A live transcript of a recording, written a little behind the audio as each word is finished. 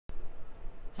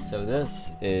So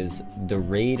this is the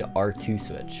Raed R2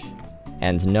 Switch.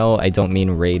 And no, I don't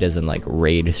mean Raid as in like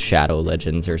Raid Shadow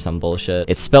Legends or some bullshit.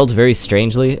 It's spelled very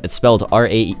strangely. It's spelled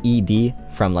R-A-E-D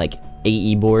from like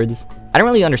AE boards. I don't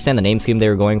really understand the name scheme they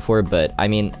were going for, but I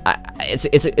mean,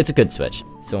 it's a good Switch.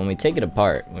 So when we take it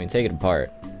apart,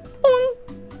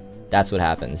 that's what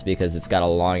happens because it's got a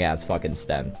long ass fucking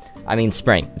stem. I mean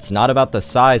spring. It's not about the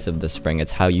size of the spring,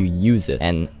 it's how you use it.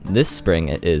 And this spring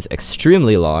is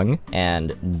extremely long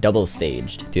and double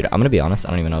staged. Dude, I'm gonna be honest, I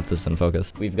don't even know if this is in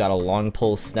focus. We've got a long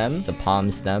pull stem, it's a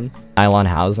palm stem, nylon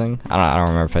housing. I don't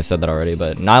remember if I said that already,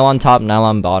 but nylon top,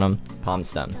 nylon bottom, palm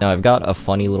stem. Now I've got a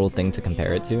funny little thing to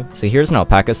compare it to. So here's an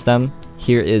alpaca stem,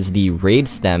 here is the Raid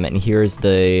stem, and here's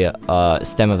the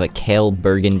stem of a kale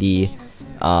burgundy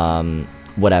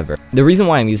whatever. The reason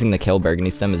why I'm using the kale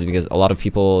burgundy stem is because a lot of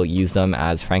people use them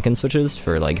as Franken switches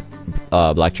for like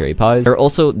black cherry pies. They're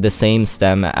also the same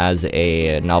stem as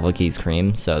a Novel Keys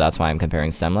cream, so that's why I'm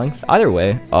comparing stem lengths. Either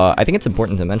way, I think it's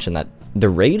important to mention that the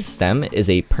Raid stem is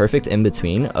a perfect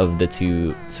in-between of the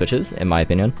two switches, in my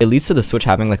opinion. It leads to the switch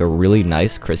having like a really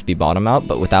nice crispy bottom out,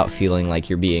 but without feeling like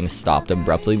you're being stopped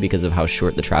abruptly because of how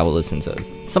short the travel distance is.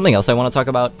 Something else I want to talk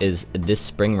about is this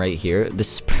spring right here. The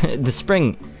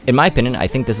spring, in my opinion, I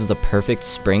think this is the perfect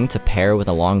spring to pair with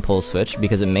a long pull switch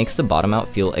because it makes the bottom out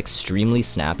feel extremely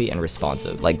snappy and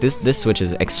responsive. Like this switch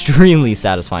is extremely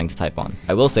satisfying to type on.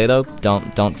 I will say though,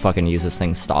 don't fucking use this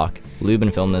thing stock. Lube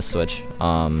and film this switch.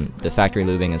 The factory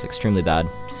lubing is extremely bad.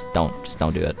 Just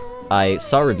don't do it. I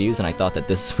saw reviews and I thought that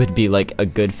this would be like a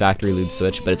good factory lube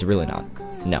switch, but it's really not.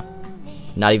 No.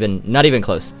 Not even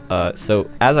close. So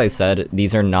as I said,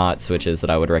 these are not switches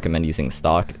that I would recommend using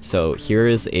stock. So here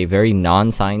is a very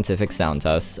non-scientific sound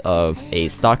test of a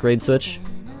stock Raid switch,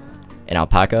 an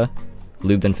alpaca,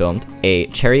 lubed and filmed, a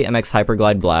Cherry MX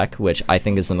Hyperglide Black, which I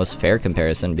think is the most fair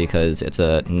comparison because it's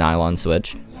a nylon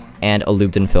switch, and a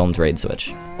lubed and filmed Raid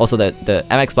switch. Also, the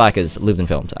MX Black is lubed and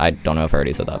filmed. I don't know if I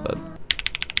already said that, but...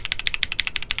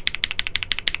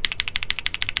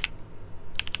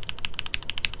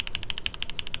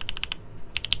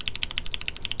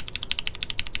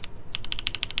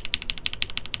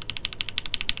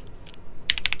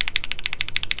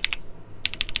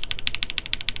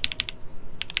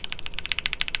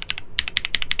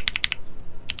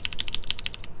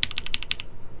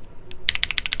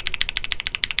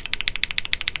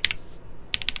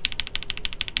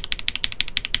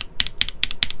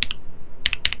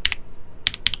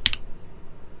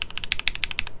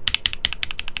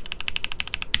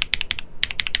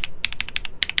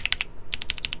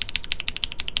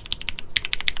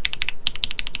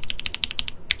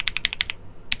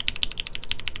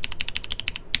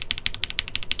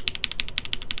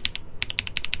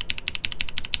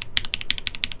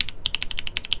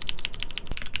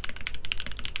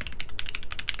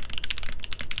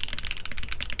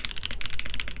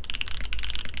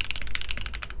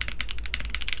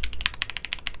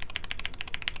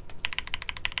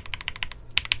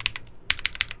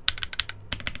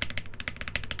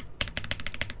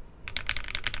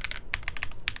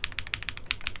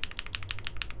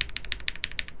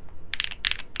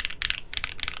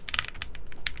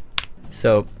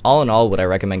 So, all in all, would I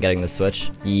recommend getting the Switch?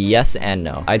 Yes and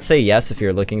no. I'd say yes if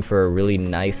you're looking for a really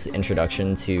nice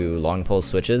introduction to long pull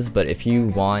switches, but if you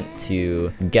want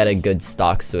to get a good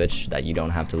stock switch that you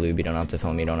don't have to lube, you don't have to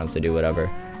film, you don't have to do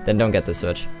whatever, then don't get the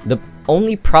Switch. The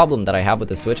only problem that I have with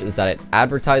the Switch is that it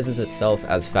advertises itself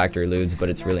as factory lubes, but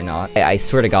it's really not. I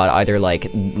swear to God, either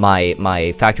like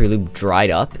my factory lube dried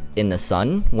up in the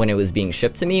sun when it was being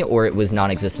shipped to me, or it was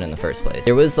non-existent in the first place.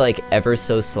 There was like ever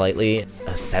so slightly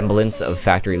a semblance of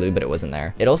factory lube, but it wasn't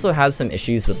there. It also has some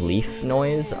issues with leaf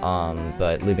noise,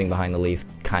 but lubing behind the leaf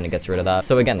kind of gets rid of that.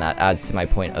 So again, that adds to my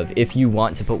point of if you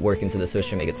want to put work into the Switch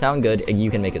to make it sound good,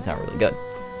 you can make it sound really good.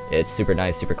 It's super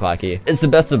nice, super clacky. It's the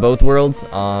best of both worlds.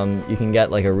 You can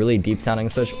get like a really deep sounding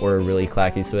Switch or a really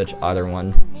clacky Switch, either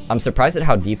one. I'm surprised at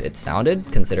how deep it sounded,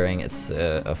 considering it's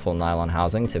a full nylon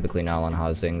housing. Typically nylon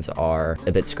housings are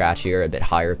a bit scratchier, a bit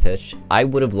higher pitched. I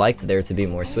would have liked there to be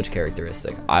more Switch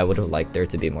characteristic. I would have liked there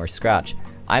to be more scratch.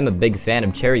 I'm a big fan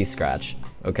of cherry scratch,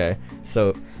 okay?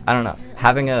 So, I don't know,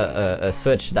 having a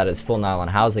Switch that is full nylon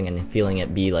housing and feeling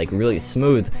it be like really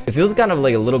smooth, it feels kind of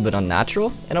like a little bit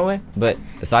unnatural in a way. But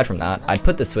aside from that, I'd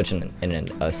put the Switch in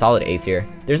a solid A tier.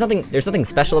 There's nothing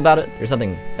special about it. There's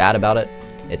nothing bad about it.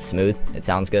 It's smooth. It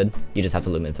sounds good. You just have to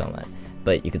lube and film it.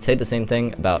 but you could say the same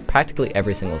thing about practically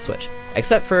every single Switch.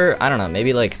 Except for, I don't know,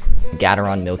 maybe like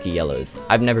Gateron Milky Yellows.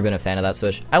 I've never been a fan of that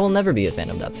Switch. I will never be a fan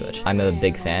of that Switch. I'm a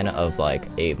big fan of like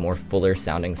a more fuller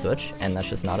sounding Switch, and that's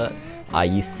just not it. I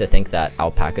used to think that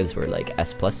alpacas were like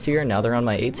S+ tier, now they're on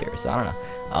my A tier, so I don't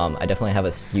know. I definitely have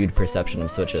a skewed perception of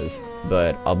Switches,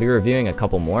 but I'll be reviewing a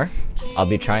couple more. I'll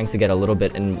be trying to get a little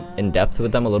bit in depth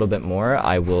with them a little bit more.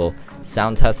 I will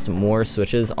sound test more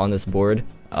Switches on this board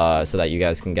so that you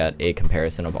guys can get a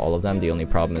comparison of all of them. The only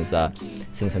problem is that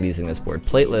since I'm using this board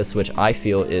plateless, which I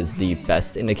feel is the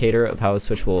best indicator of how a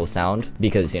Switch will sound,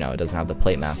 because, you know, it doesn't have the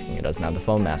plate masking, it doesn't have the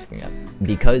foam masking it.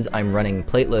 Because I'm running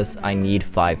plateless, I need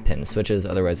 5-pin Switches,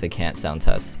 otherwise I can't sound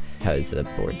test because the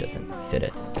board doesn't fit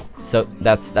it. So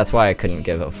that's why I couldn't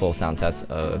give a full sound test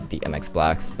of the MX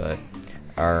Blacks, but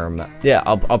yeah,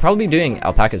 I'll probably be doing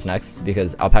alpacas next,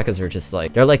 because alpacas are just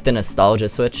like, they're like the nostalgia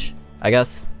Switch, I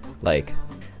guess. Like,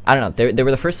 I don't know, they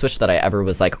were the first Switch that I ever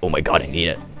was like, oh my god, I need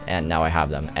it, and now I have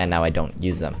them, and now I don't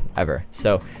use them ever.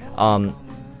 So I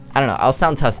don't know, I'll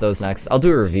sound test those next. I'll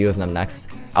do a review of them next.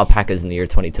 Alpacas in the year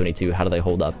 2022, how do they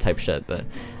hold up type shit, but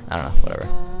I don't know, whatever.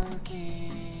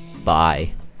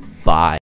 Bye.